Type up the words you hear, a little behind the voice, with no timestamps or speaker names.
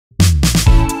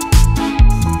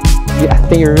I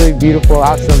think you're really beautiful. I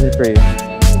have something for you.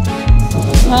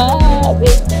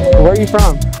 Where are you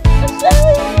from?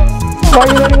 Why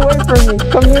are you running away from me?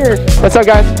 Come here. What's up,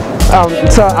 guys?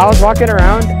 So I was walking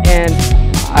around and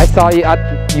I saw you.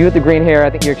 You with the green hair. I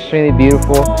think you're extremely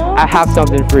beautiful. I have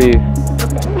something for you.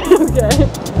 Okay.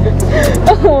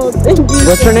 Oh, thank you.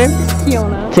 What's your name?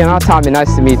 Kiona. Kiona, Tommy.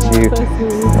 Nice to meet you.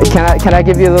 Can I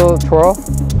give you a little twirl?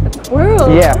 Twirl?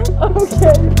 Yeah.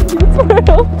 Okay.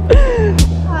 Twirl.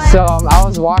 So I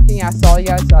was walking. I saw you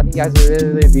guys. So I think you guys are really,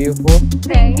 really beautiful.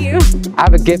 Thank you. I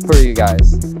have a gift for you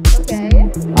guys. Okay.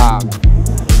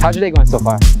 How's your day going so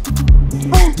far?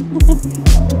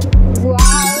 Wow.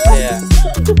 Yeah.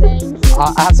 Thank you.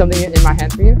 I have something in my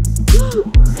hand for you.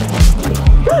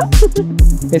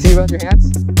 Can you see both your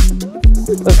hands?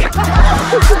 Let's go.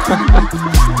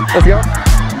 Let's go.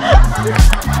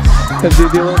 Let's do a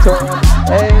little tour.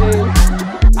 Hey,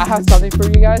 I have something for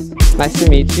you guys. Nice to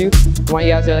meet you. I want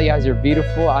you guys to know you guys are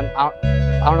beautiful. I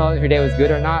don't know if your day was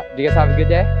good or not. Do you guys have a good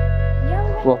day?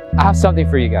 Yeah. Well, I have something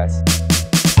for you guys.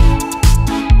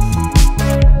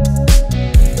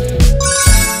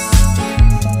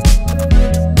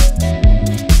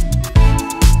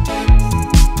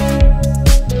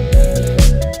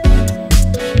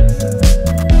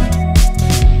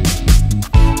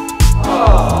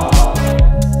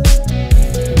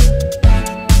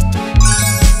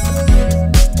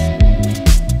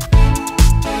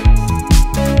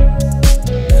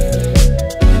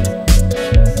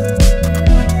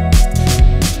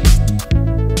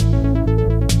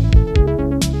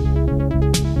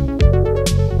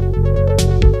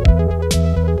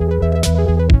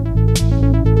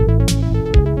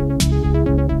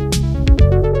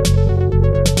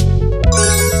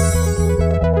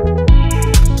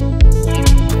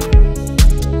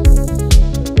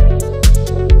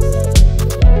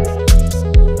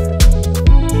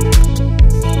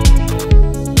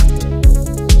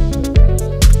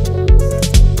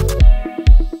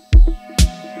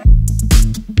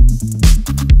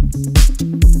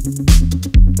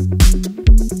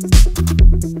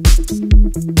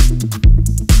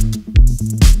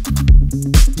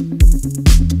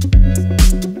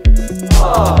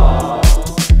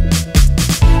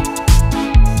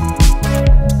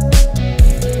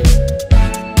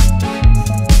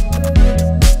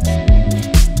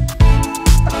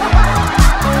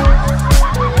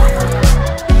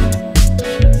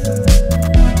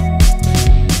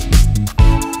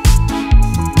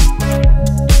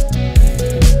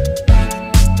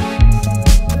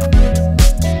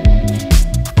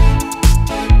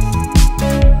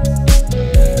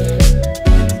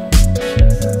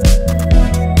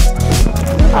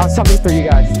 I have something for you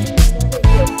guys.